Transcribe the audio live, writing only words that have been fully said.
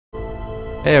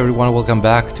Hey everyone, welcome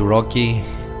back to Roki.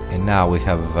 And now we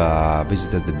have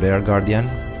visited the Bear Guardian.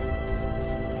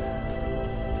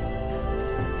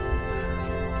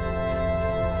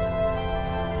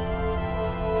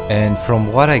 And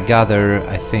from what I gather,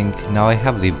 I think now I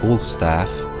have the wolf staff,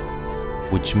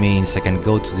 which means I can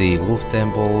go to the wolf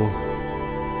temple,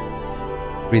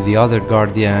 free the other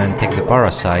guardian, take the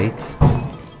parasite.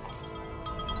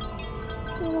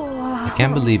 I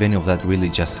can't believe any of that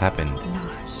really just happened.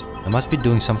 I must be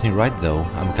doing something right though.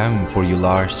 I'm coming for you,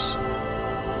 Lars.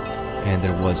 And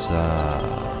there was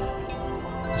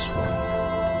this one.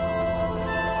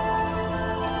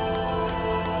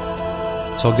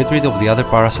 So get rid of the other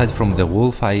parasite from the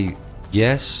wolf, I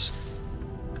guess.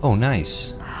 Oh,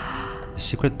 nice. A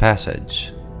secret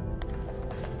passage.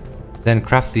 Then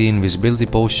craft the invisibility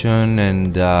potion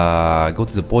and go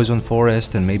to the poison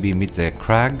forest and maybe meet the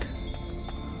crag.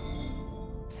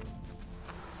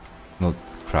 Not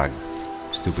crag.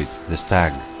 Stupid. The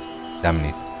stag. Damn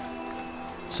it.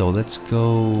 So let's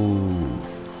go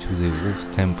to the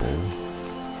wolf temple.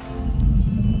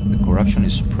 The corruption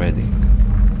is spreading.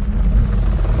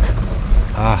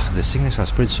 Ah, the sickness has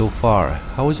spread so far.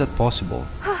 How is that possible?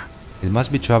 It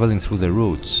must be traveling through the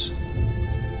roots.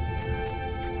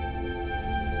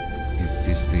 Is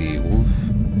this the wolf?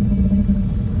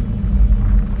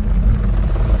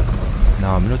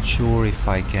 Now I'm not sure if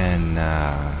I can...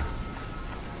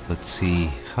 let's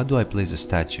see, how do I place the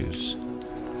statues?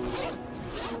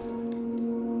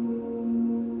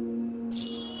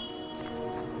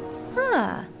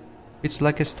 It's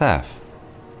like a staff.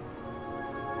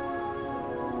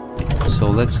 So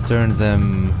let's turn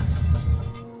them...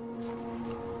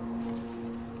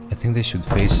 I think they should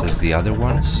face as the other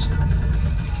ones.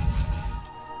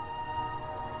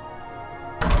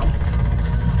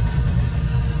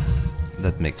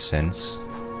 That makes sense.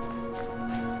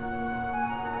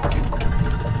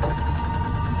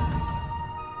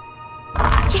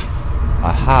 Yes!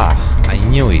 Aha! I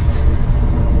knew it!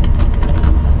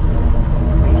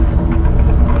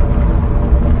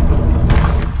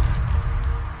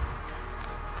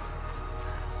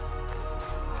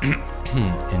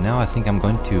 And now I think I'm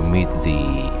going to meet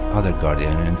the other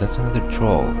guardian, and that's another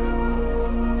troll.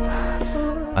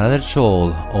 Another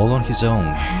troll, all on his own.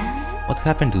 What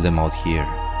happened to them out here?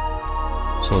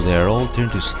 So they are all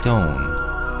turned to stone.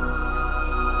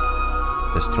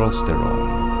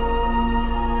 Testosterone.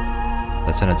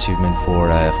 That's an achievement for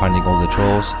finding all the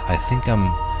trolls. I think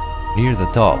I'm near the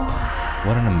top.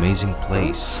 What an amazing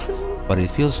place. But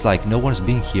it feels like no one's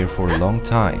been here for a long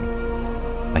time.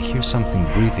 I hear something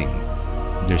breathing.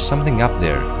 There's something up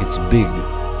there. It's big.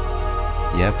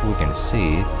 Yeah, if we can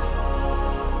see it.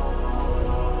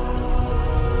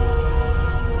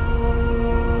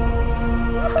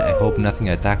 I hope nothing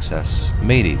attacks us.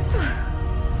 Made it.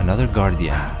 Another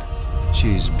guardian.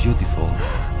 She is beautiful.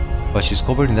 But she's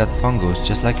covered in that fungus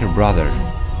just like her brother.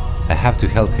 I have to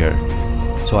help her.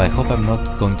 So I hope I'm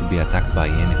not going to be attacked by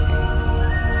anything.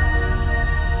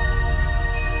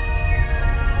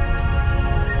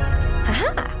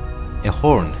 A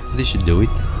horn, this should do it.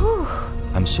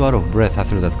 I'm so out of breath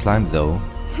after that climb though.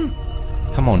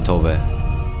 Come on, Tove.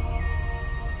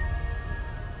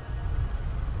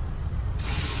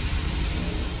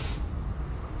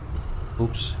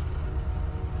 Oops.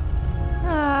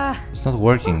 It's not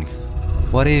working.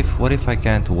 What if I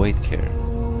can't wait here?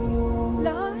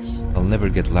 Lars? I'll never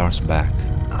get Lars back.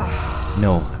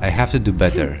 No, I have to do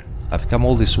better. I've come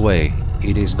all this way.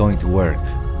 It is going to work.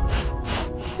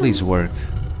 Please work.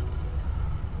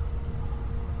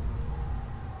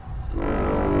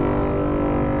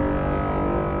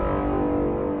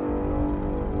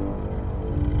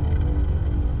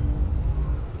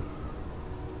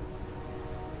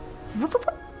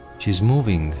 She's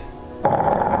moving.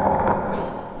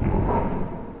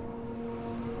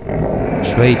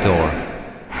 Traitor.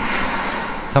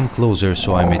 Come closer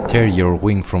so I may tear your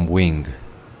wing from wing.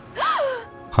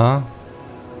 Huh?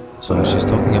 So she's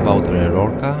talking about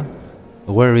Roki?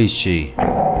 Where is she?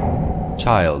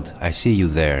 Child, I see you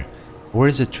there. Where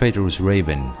is the traitorous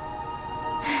raven?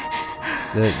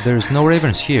 There's no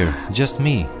ravens here, just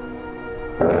me.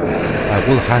 I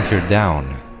will hunt her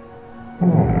down.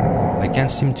 I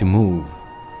can't seem to move.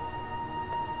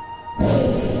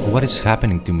 What is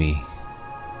happening to me?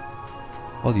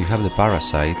 Well, you have the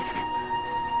parasite.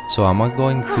 So am I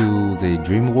going to the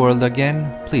dream world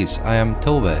again? Please, I am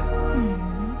Tove.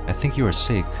 I think you are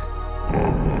sick.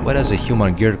 Why does a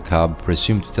human girl cub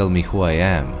presume to tell me who I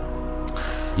am?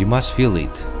 You must feel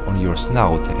it, on your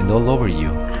snout and all over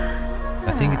you.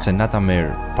 I think it's a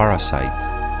nightmare parasite.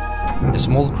 A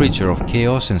small creature of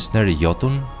chaos and snary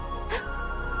Jotun.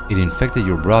 It infected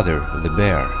your brother, the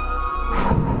bear.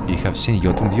 You have seen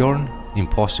Jotunbjorn?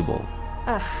 Impossible.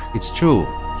 Ugh. It's true,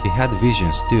 he had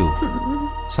visions too.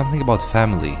 Something about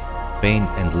family, pain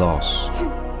and loss.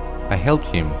 I helped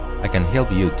him, I can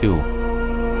help you too.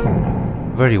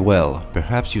 Very well,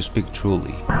 perhaps you speak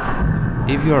truly.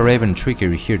 If you are even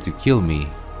trickery here to kill me,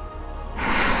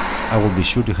 I will be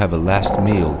sure to have a last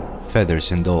meal,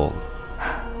 feathers and all.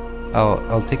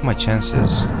 I'll take my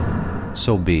chances.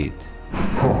 So be it.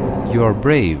 You are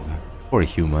brave for a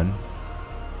human.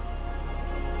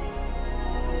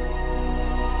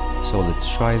 So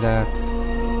let's try that.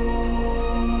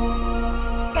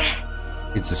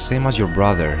 It's the same as your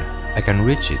brother. I can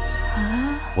reach it.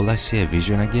 Will I see a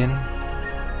vision again?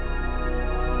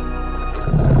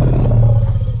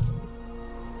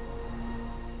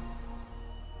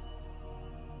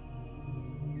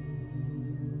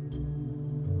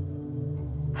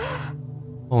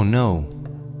 Oh no.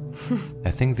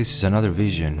 I think this is another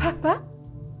vision. Papa?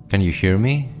 Can you hear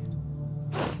me?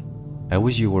 I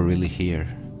wish you were really here.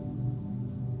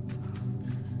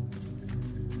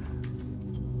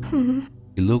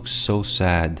 He looks so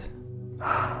sad.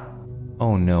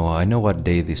 Oh no, I know what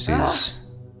day this is.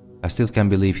 I still can't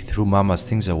believe he threw Mama's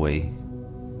things away.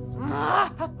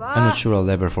 I'm not sure I'll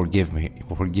ever forgive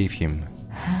him.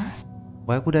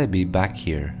 Why would I be back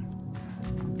here?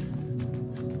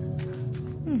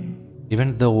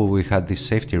 Even though we had this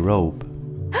safety rope,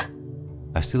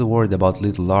 I still worried about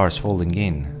little Lars falling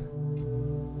in.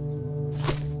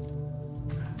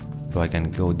 So I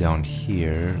can go down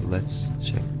here. Let's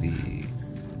check the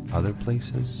other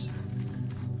places.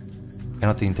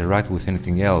 Cannot interact with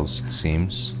anything else, it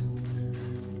seems.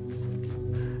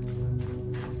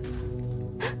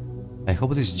 I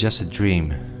hope this is just a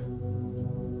dream.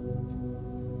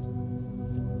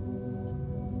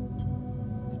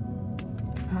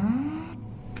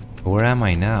 Where am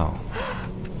I now?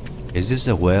 Is this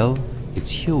a well?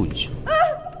 It's huge.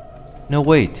 No,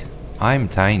 wait. I'm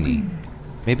tiny.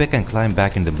 Maybe I can climb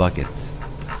back in the bucket.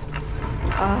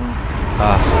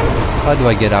 How do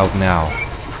I get out now?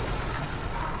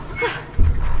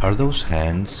 Are those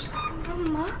hands?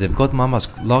 They've got Mama's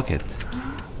locket.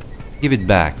 Give it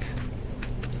back.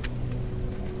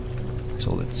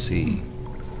 So let's see.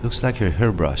 Looks like her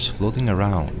hairbrush floating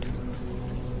around.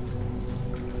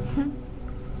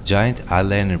 Giant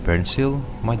eyeliner pencil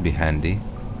might be handy.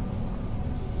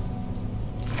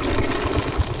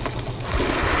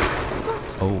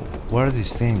 Oh, what are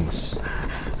these things?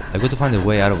 I got to find a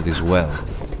way out of this well.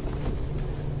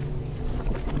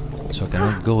 So I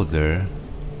cannot go there.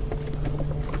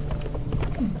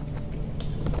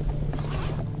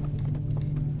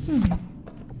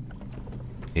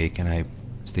 Okay, can I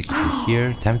stick it in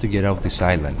here? Time to get off this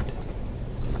island.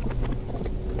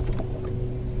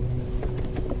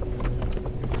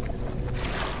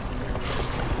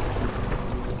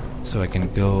 So I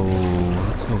can go...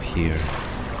 let's go here.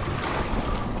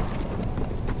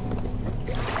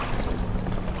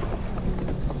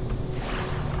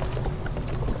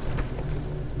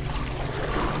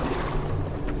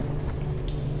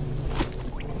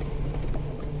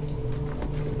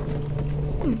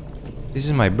 This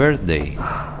is my birthday.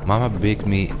 Mama baked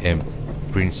me a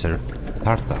Princer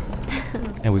tarta.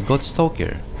 And we got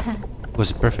Stoker. It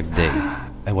was a perfect day.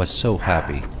 I was so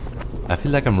happy. I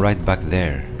feel like I'm right back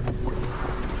there.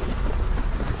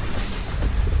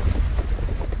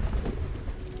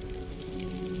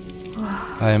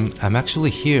 I'm actually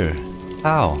here.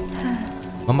 How?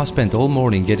 Mama spent all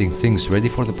morning getting things ready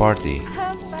for the party.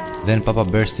 Then Papa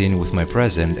burst in with my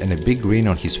present and a big grin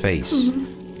on his face.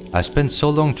 I spent so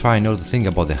long trying not to think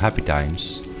about the happy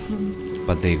times,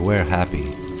 but they were happy.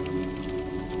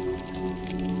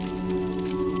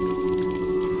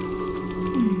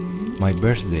 My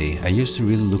birthday, I used to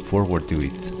really look forward to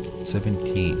it.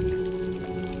 17.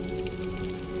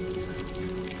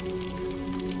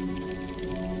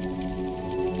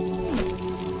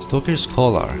 Stoker's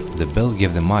collar. The bell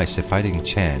gave the mice a fighting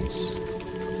chance.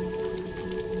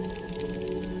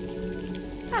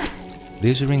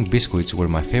 These ring biscuits were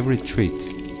my favorite treat.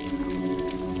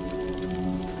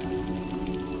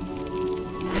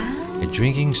 A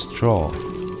drinking straw.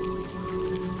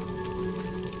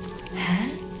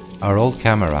 Our old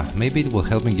camera. Maybe it will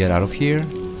help me get out of here?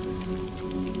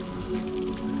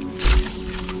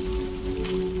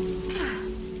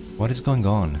 What is going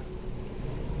on?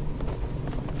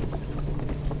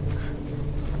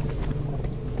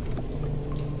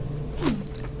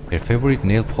 Her favorite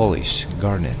nail polish,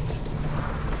 garnet.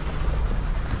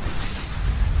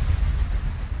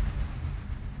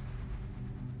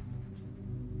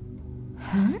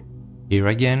 Here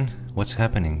again? What's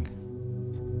happening?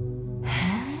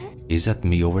 Is that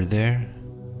me over there?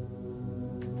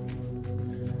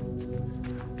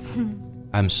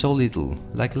 I'm so little,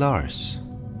 like Lars.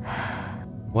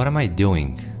 What am I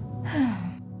doing?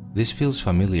 This feels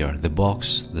familiar, the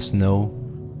box, the snow.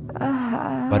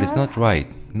 But it's not right,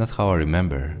 not how I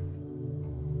remember.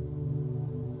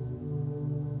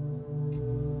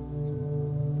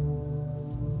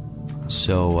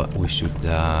 So we should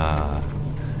can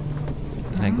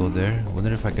I go there?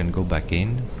 Wonder if I can go back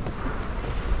in.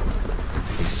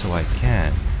 Okay, so I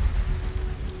can.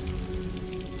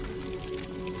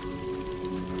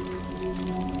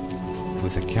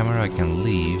 With the camera I can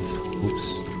leave. Oops.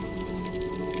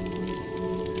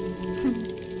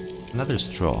 Another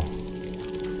straw.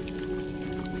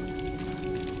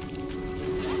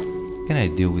 What can I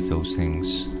do with those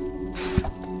things?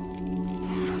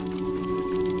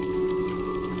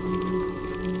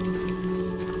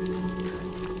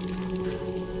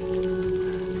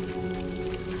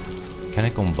 Can I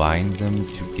combine them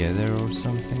together or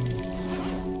something?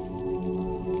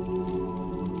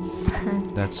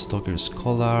 That's Stalker's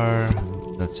collar.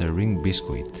 That's a ring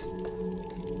biscuit.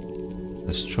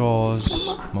 The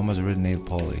straws. Mama's red nail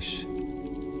polish.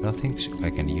 I don't think I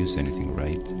can use anything,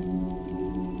 right?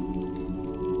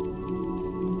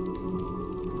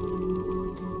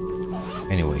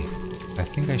 Anyway, I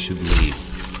think I should leave.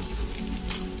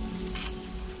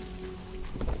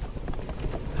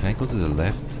 Can I go to the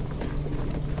left?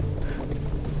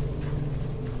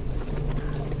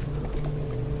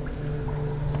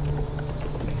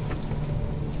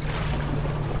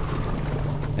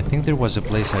 I think there was a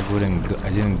place I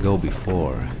didn't go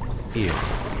before. Here.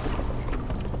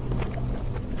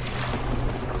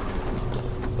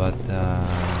 But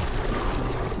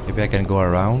maybe I can go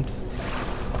around.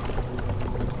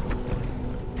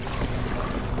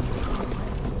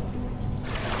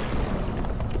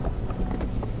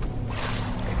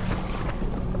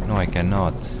 No, I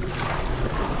cannot.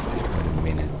 Wait a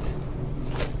minute.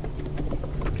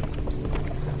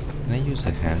 Can I use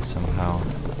the hand somehow?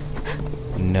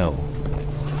 No.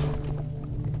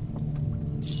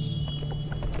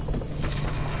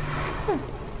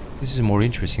 This is more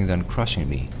interesting than crushing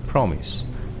me, promise.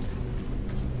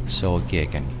 So okay, I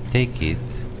can take it.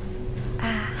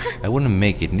 I wouldn't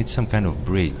make it, need some kind of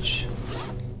bridge.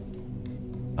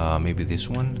 Maybe this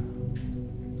one?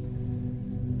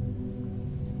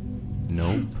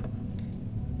 Nope.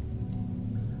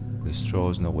 The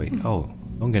straws, no way. Oh,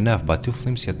 long enough, but too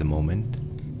flimsy at the moment.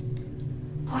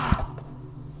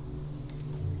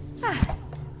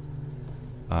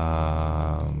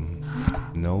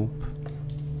 Nope.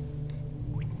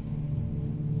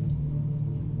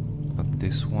 Not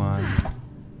this one.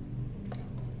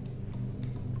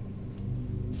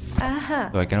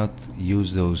 So I cannot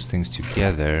use those things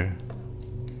together.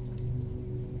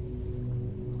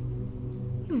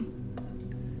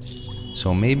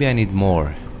 So maybe I need more.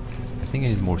 I think I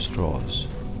need more straws.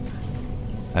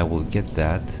 I will get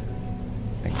that.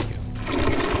 Thank you.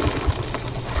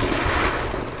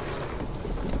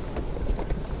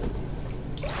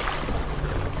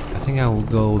 I think I will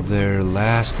go there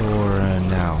last or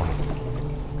now.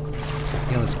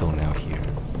 Yeah, let's go now here.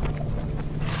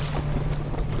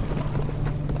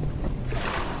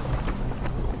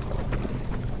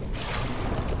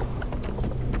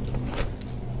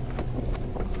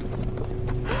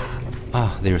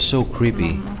 Ah, they're so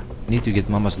creepy. Need to get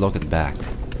Mama's locket back.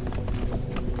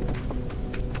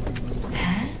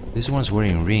 This one's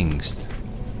wearing rings.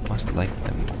 Must like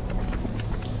them.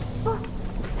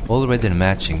 All red and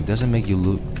matching doesn't make you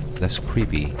look less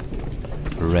creepy.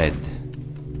 Red.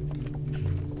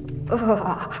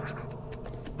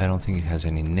 I don't think it has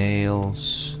any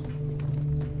nails.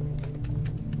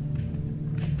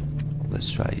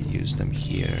 Let's try to use them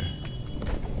here.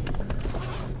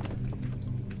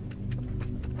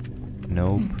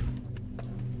 Nope.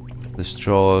 The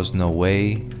straws, no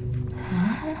way.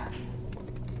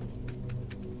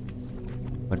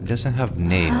 But it doesn't have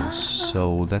nails,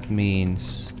 so that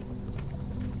means...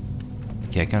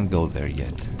 Okay, I can't go there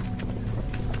yet.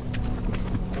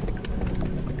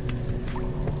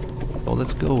 So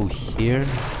let's go here.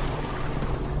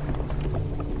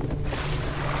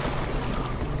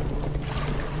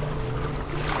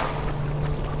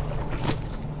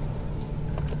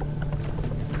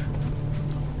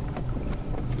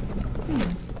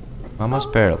 Mama's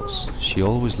pearls. She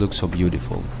always looks so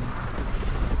beautiful.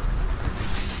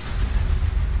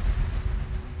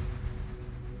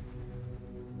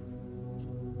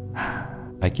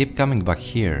 I keep coming back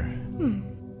here.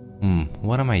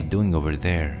 What am I doing over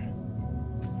there?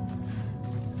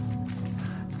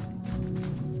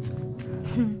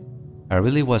 I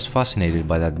really was fascinated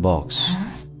by that box.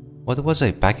 What was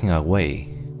I packing away?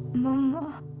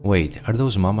 Mama. Wait, are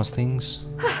those Mama's things?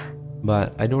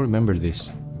 But I don't remember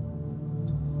this.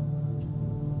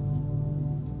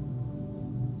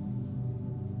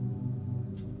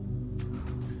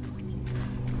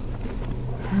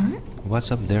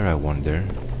 What's up there, I wonder?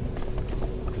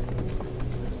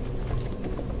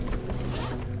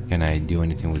 Can I do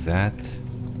anything with that?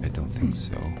 I don't think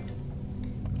so.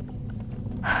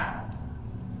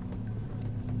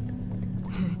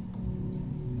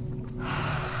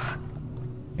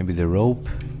 Maybe the rope?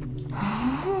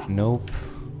 Nope.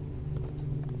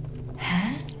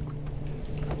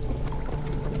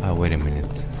 Ah, wait a minute.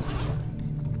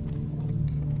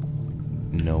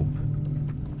 Nope.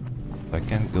 I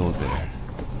can't go there.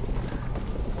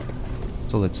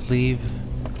 So let's leave.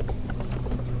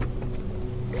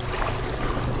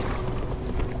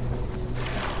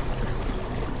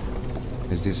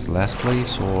 Is this the last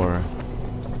place or...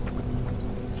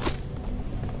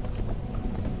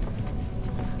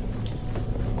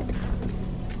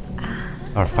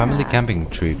 Our family camping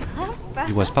trip.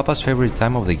 It was Papa's favorite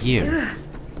time of the year.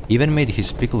 Even made his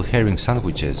pickled herring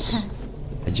sandwiches.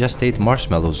 I just ate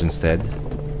marshmallows instead.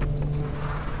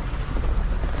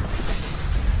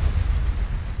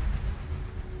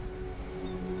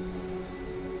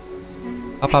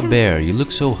 Papa Bear, you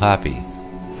look so happy.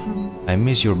 I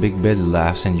miss your big belly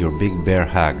laughs and your big bear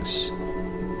hugs.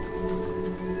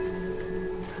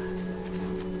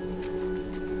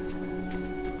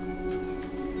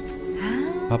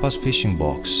 Papa's fishing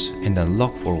box, and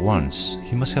unlocked for once.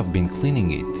 He must have been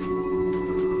cleaning it.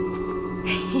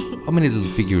 How many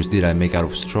little figures did I make out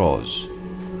of straws?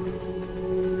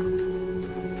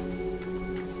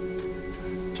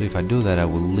 So if I do that, I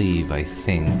will leave, I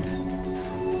think.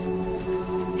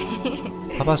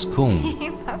 Papa's comb.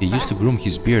 He used to groom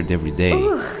his beard every day.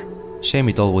 Shame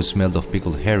it always smelled of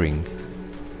pickled herring.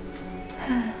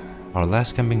 Our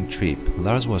last camping trip.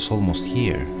 Lars was almost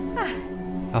here.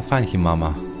 I'll find him,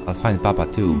 Mama. I'll find Papa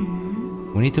too.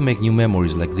 We need to make new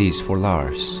memories like these for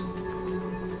Lars.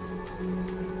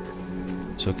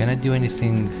 So can I do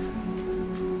anything?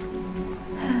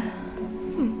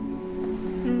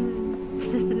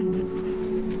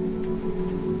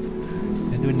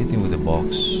 Can I do anything with the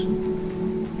box?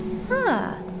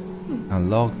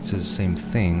 Unlocked, it's the same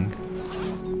thing.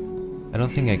 I don't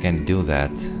think I can do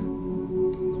that.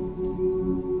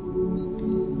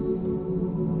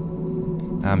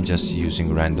 I'm just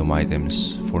using random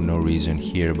items for no reason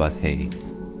here, but hey.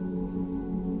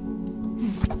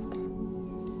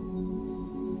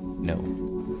 No.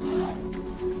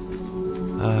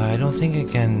 I don't think I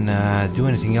can do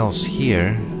anything else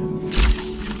here.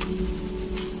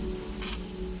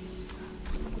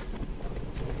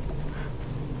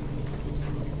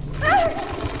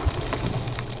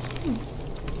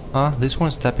 Huh? This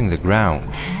one's tapping the ground.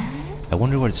 I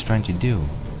wonder what it's trying to do.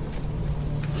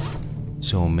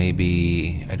 So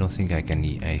maybe I don't think I can.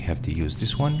 I have to use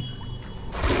this one.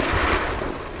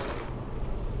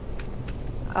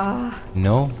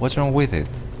 No? What's wrong with it?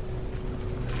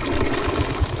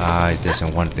 It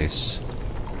doesn't want this.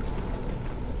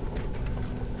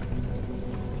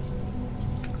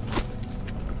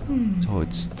 So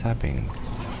it's tapping.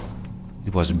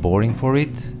 It was boring for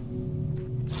it.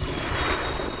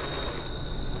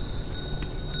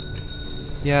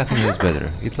 Yeah, I think that's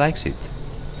better. It likes it.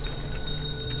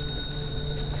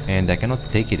 And I cannot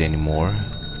take it anymore.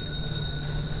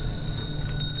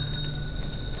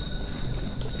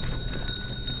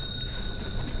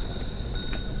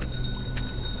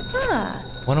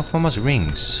 One of Mama's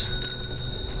rings.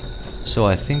 So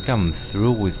I think I'm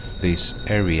through with this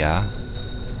area.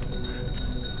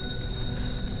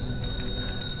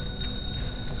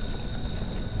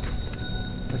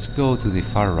 Let's go to the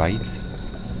far right.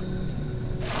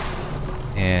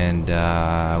 And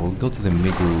we'll go to the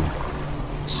middle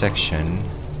section.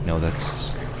 No,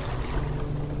 that's...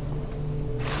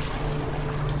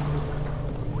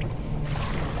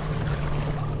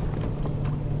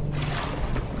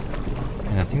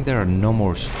 And I think there are no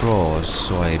more straws,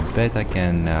 so I bet I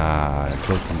can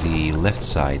go to the left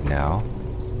side now.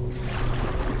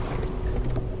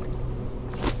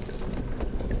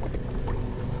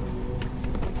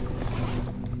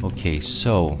 Okay,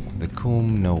 so the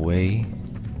comb, no way.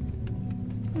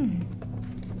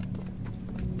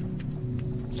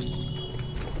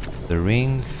 The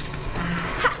ring,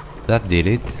 that did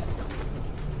it.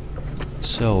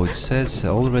 So it says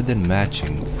all red and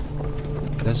matching.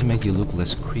 Doesn't make you look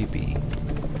less creepy.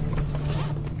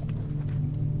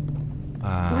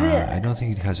 I don't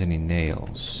think it has any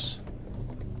nails.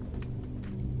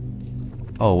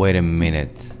 Oh, wait a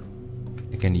minute.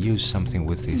 It can use something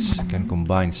with this. I can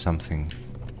combine something.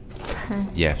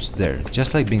 Yes, there.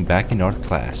 Just like being back in art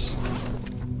class.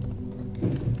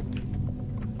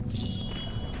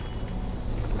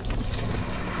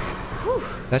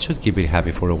 That should keep it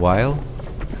happy for a while.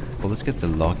 Well, let's get the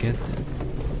locket.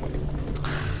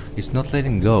 It's not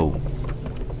letting go.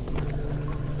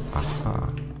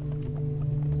 Aha.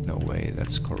 No way,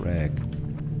 that's correct.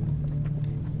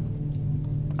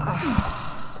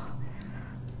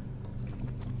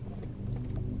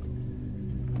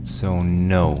 So,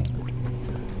 no.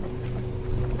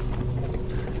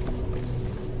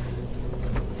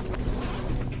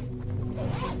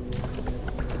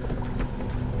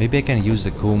 Maybe I can use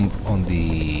the comb on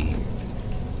the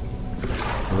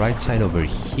right side over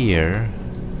here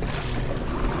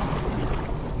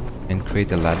and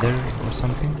create a ladder or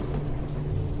something.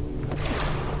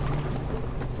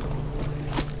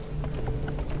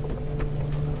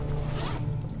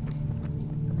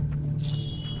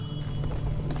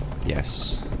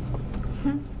 Yes.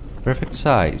 Perfect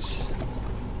size.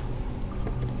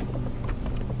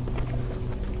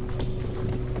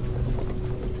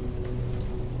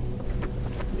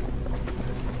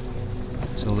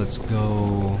 So let's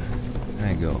go. Can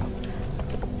I go?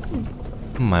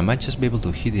 I might just be able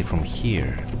to hit it from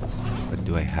here. But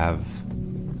do I have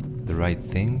the right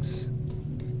things?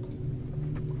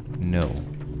 No.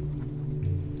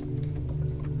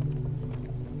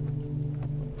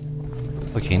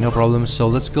 Okay, no problem. So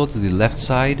let's go to the left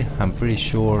side. I'm pretty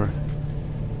sure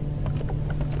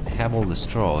I have all the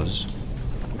straws.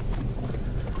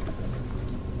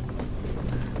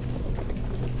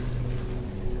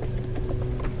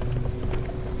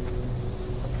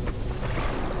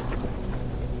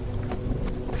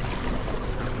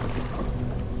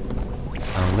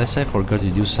 Unless I forgot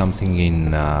to do something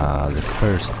in the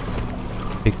first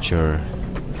picture,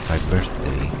 my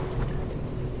birthday.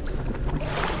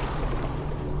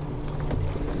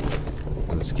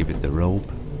 Let's give it the rope.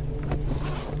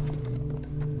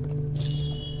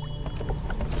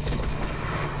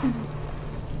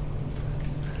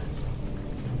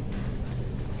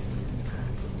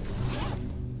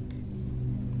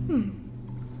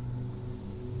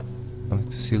 Something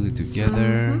to seal it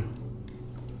together.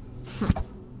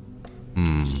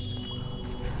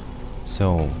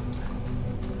 So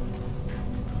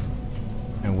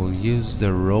I will use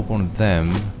the rope on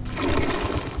them.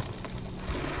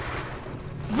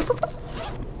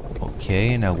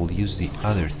 Okay, and I will use the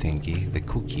other thingy, the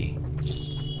cookie.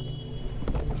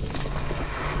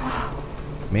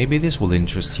 Maybe this will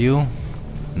interest you.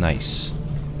 Nice.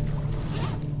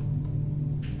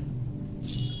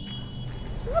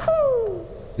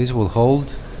 This will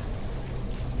hold.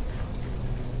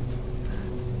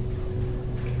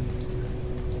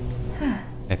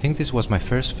 I think this was my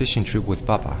first fishing trip with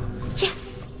Papa.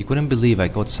 Yes! He couldn't believe I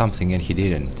got something and he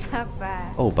didn't.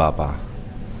 Papa. Oh, Papa.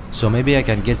 So maybe I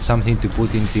can get something to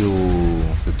put into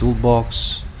the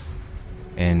toolbox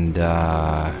and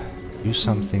use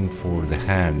something for the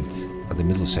hand at the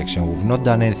middle section. We've not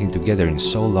done anything together in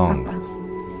so long.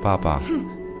 Papa,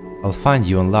 I'll find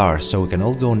you and Lars so we can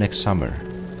all go next summer.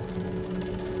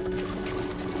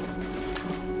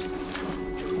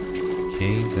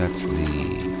 Okay, that's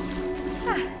the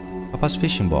Papa's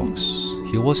fishing box.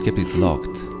 He always kept it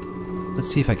locked. Let's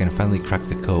see if I can finally crack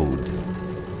the code.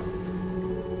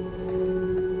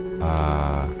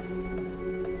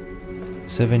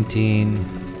 17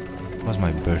 was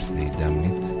my birthday, damn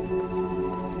it.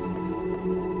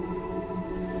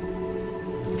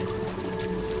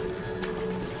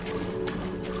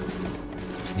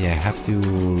 Yeah, I have to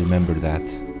remember that.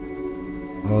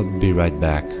 I'll be right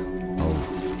back. I'll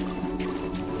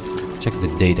check the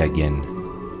date again.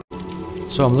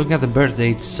 So I'm looking at the birth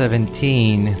date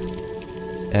 17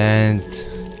 and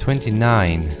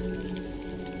 29.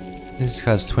 This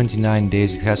has 29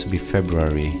 days, it has to be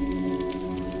February.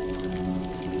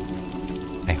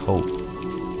 I hope.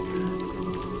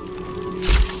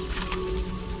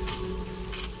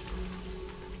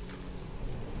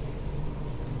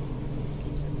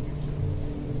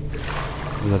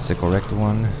 That's the correct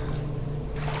one.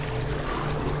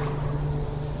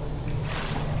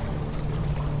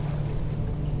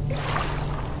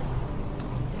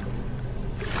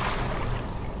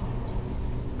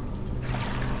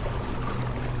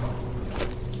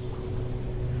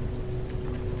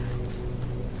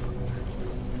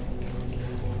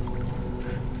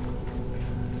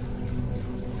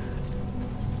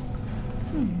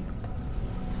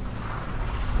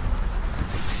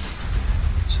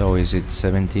 So is it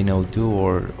 1702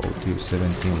 or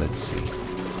 0217? Let's see.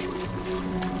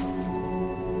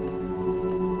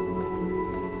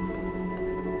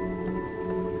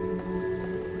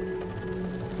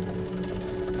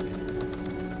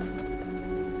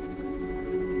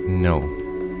 No.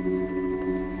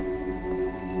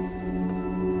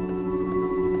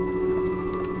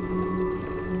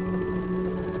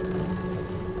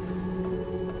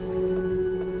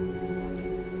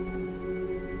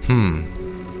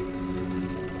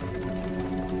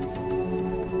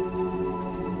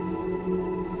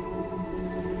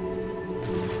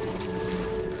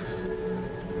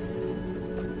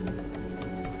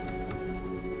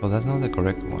 Oh, that's not the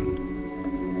correct one.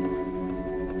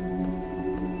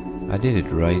 I did it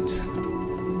right.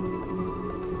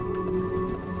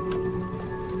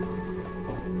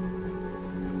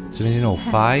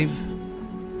 1705?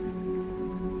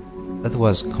 That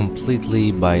was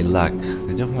completely by luck.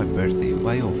 The day of my birthday.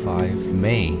 Why 05?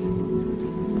 May.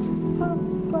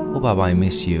 Oh, Baba, I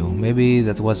miss you. Maybe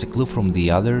that was a clue from the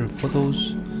other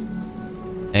photos?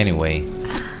 Anyway.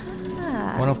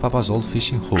 One of Papa's old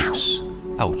fishing hooks.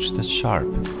 Ouch, that's sharp.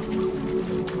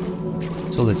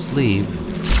 So let's leave.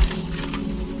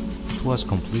 It was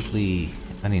completely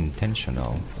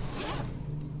unintentional.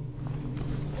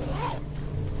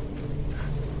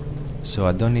 So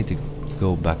I don't need to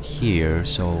go back here,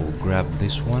 so grab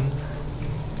this one.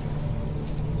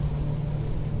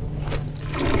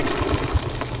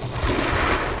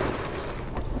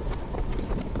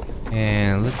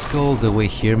 And let's go the way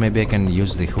here. Maybe I can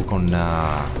use the hook on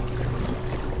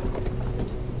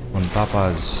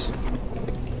Papa's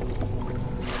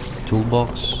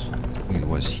toolbox. It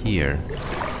was here.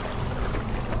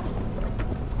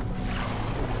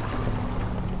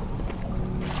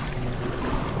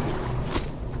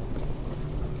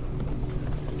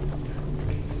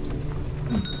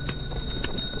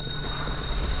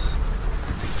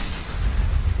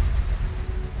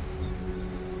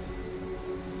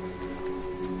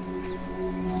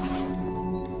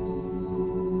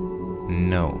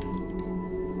 No.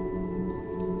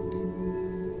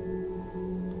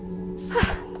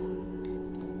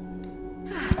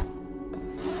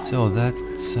 So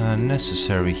that's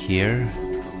necessary here,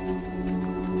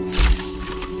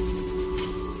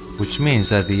 which means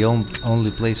that the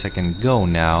only place I can go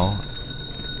now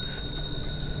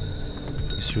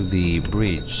is through the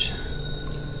bridge,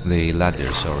 the ladder,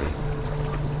 sorry.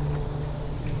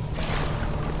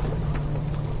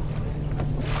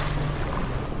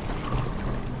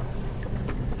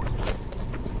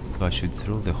 So I should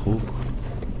throw the hook?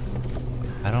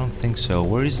 I don't think so.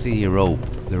 Where is the rope?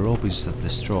 The rope is at the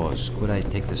straws. Could I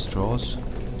take the straws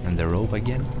and the rope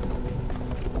again?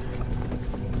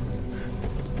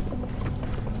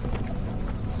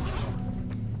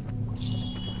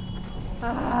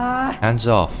 Hands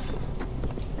off.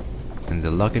 And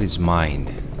the locket is mine.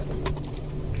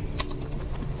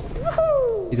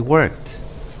 It worked.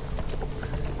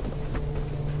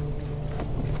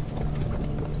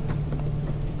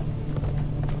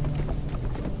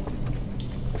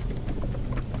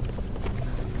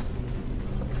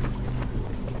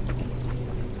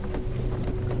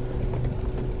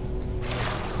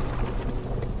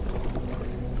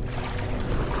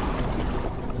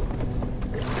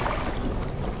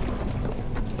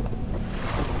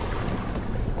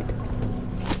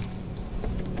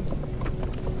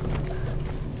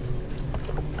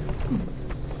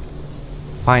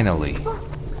 Finally.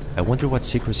 I wonder what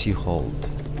secrets you hold.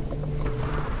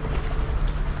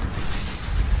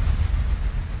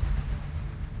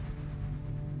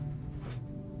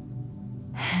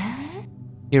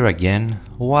 Here again?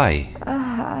 Why?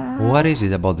 What is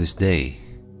it about this day?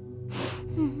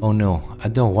 Oh no, I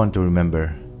don't want to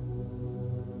remember.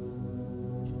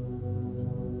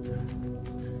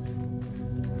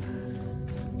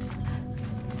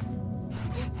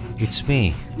 It's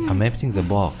me. I'm emptying the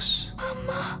box.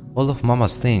 All of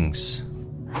Mama's things.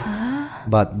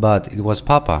 But it was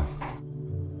Papa.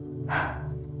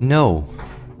 No,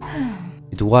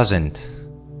 it wasn't.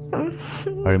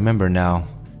 I remember now.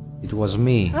 It was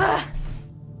me.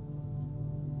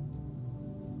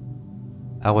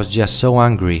 I was just so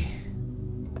angry.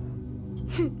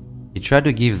 He tried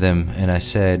to give them and I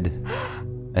said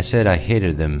I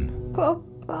hated them.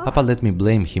 Papa let me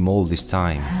blame him all this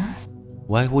time.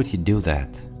 Why would he do that?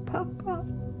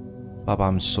 Papa,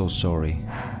 I'm so sorry.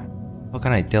 How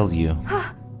can I tell you?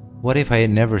 What if I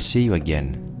never see you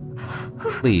again?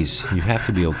 Please, you have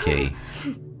to be okay.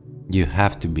 You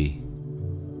have to be.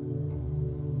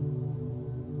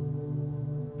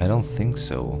 I don't think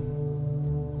so.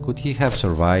 Could he have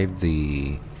survived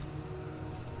the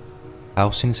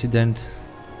house incident?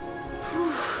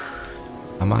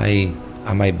 Am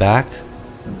I back?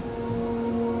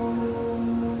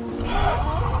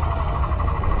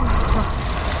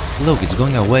 Look, it's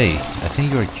going away. I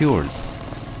think you're cured.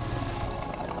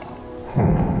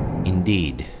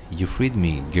 Indeed, you freed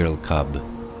me, girl cub.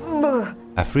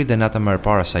 I freed the Natamare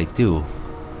parasite too.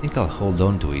 Think I'll hold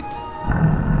on to it.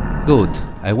 Good,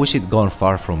 I wish it'd gone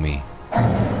far from me.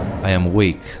 I am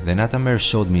weak, the Natamare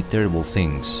showed me terrible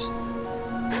things.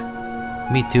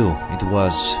 Me too, it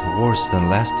was worse than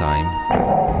last time.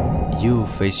 You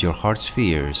face your heart's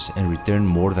fears and return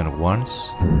more than once.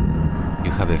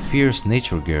 You have a fierce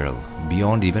nature, girl,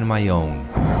 beyond even my own.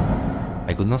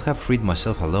 I could not have freed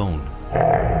myself alone.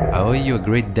 I owe you a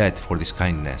great debt for this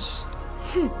kindness.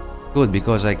 Good,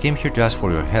 because I came here to ask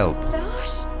for your help.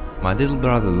 Lars? My little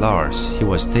brother Lars, he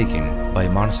was taken by a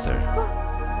monster.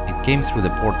 It came through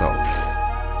the portal.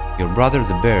 Your brother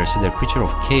the bear said a creature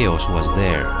of chaos was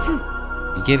there.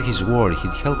 He gave his word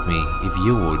he'd help me if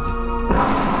you would.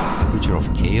 A creature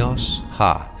of chaos?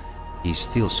 Ha! He's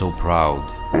still so proud.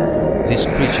 This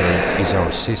creature is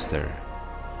our sister.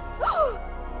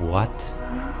 What?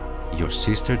 Your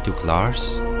sister took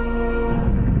Lars?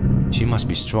 She must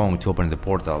be strong to open the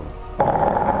portal.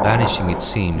 Banishing, it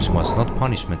seems, was not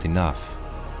punishment enough.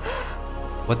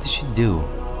 What did she do?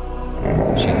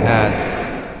 She had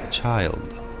a child.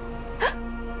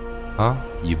 Huh?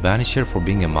 You banish her for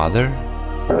being a mother?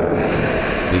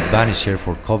 We banish her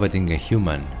for coveting a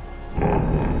human.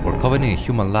 For coveting a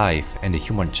human life and a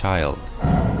human child.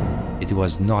 It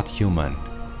was not human.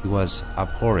 It was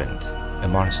abhorrent. A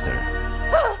monster.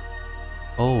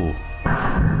 Oh.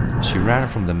 She ran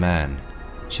from the man.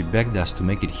 She begged us to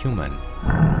make it human.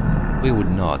 We would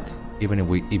not, even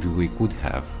if we could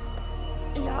have.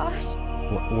 Lars?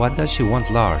 What does she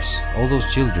want, Lars? All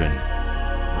those children.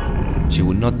 She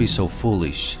would not be so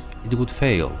foolish. It would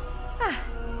fail.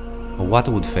 What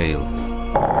would fail?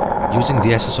 Using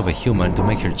the essence of a human to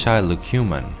make her child look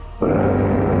human.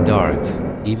 Dark,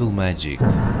 evil magic.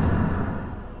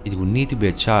 It would need to be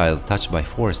a child touched by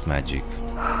forest magic.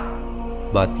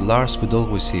 But Lars could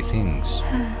always see things.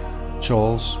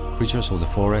 Trolls, creatures of the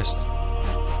forest.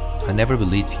 I never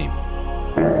believed him.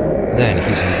 Then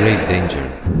he's in grave danger.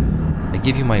 I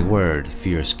give you my word,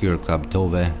 fierce girl cub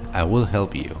Tove, I will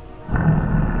help you.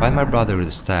 Find my brother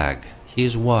the stag. He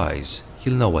is wise.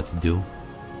 He'll know what to do.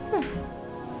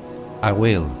 I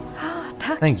will.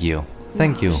 Thank you.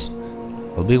 Thank you.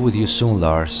 I'll be with you soon,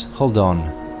 Lars. Hold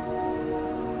on.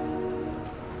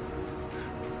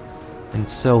 And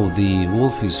so the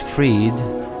wolf is freed,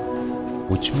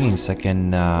 which means I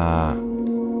can I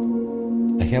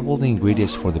have all the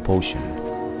ingredients for the potion.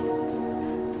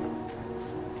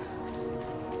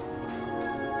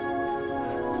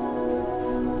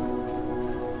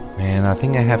 And I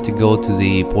think I have to go to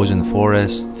the poison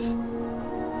forest.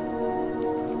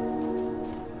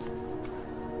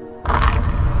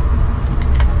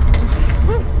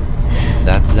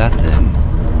 That's that then.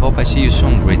 Hope I see you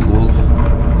soon, Great Wolf.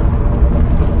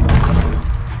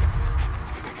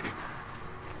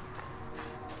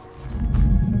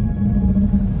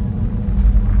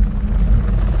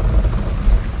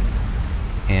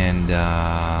 And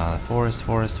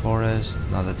forest.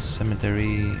 Now that's a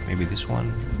cemetery. Maybe this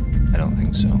one? I don't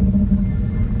think so.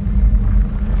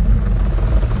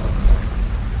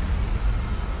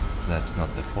 That's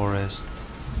not the forest.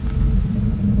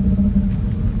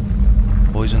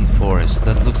 Poison forest.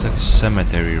 That looks like a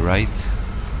cemetery, right?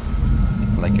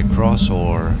 Like a cross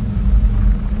or...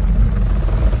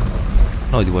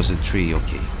 No, it was a tree,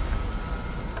 okay.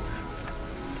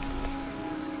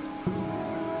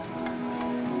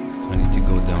 I need to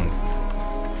go down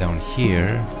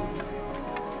here.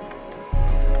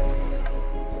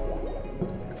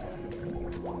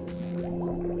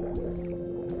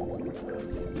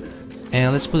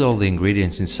 And let's put all the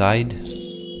ingredients inside.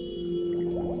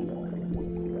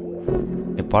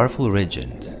 A powerful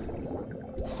regent.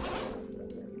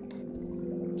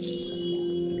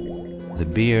 The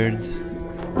beard.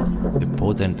 A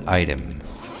potent item.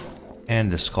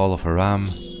 And the skull of a ram.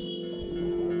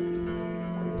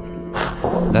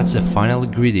 That's the final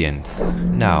ingredient.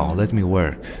 Now, let me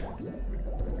work.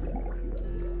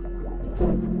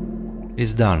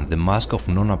 It's done. The mask of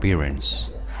non-appearance.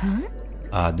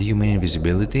 Do you mean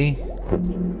invisibility?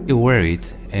 You wear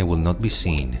it and will not be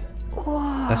seen.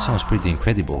 Wow. That sounds pretty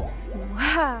incredible.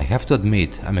 Wow. I have to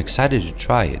admit, I'm excited to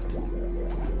try it.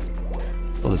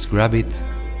 So let's grab it.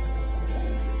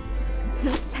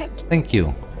 Thank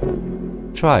you.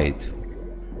 Try it.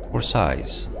 For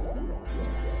size.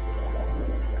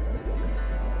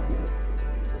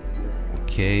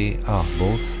 Okay,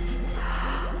 both.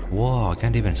 Whoa, I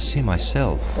can't even see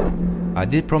myself. I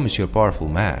did promise you a powerful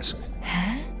mask.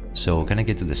 So, can I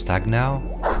get to the stag now?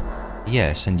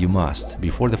 Yes, and you must,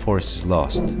 before the forest is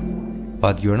lost.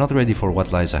 But you are not ready for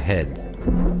what lies ahead.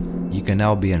 You can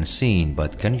now be unseen,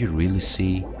 but can you really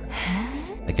see?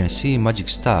 I can see magic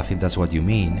stuff if that's what you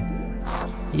mean.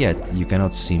 Yet you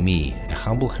cannot see me, a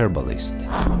humble herbalist.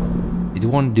 It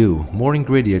won't do. More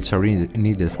ingredients are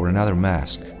needed for another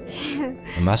mask.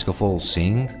 A mask of all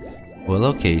seeing? Well,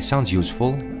 okay, sounds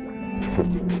useful.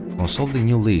 Consult the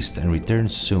new list and return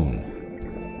soon.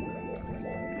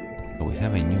 So we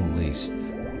have a new list.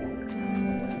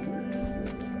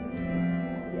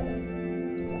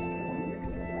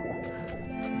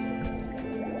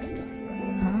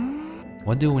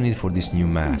 What do we need for this new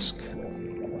mask?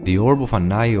 The orb of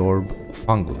an eye orb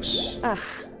fungus. Ugh.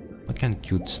 Why can't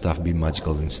cute stuff be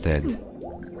magical instead?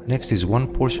 Next is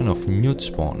 1 portion of newt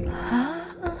spawn.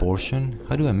 A portion?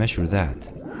 How do I measure that?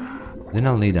 Then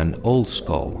I'll need an old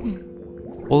skull,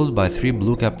 followed by 3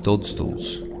 blue cap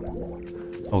toadstools.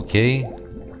 Okay.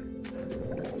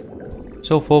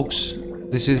 So folks,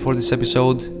 this is it for this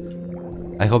episode.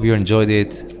 I hope you enjoyed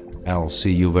it. I'll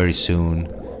see you very soon.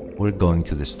 We're going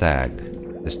to the stag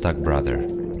brother.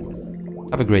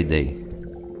 Have a great day.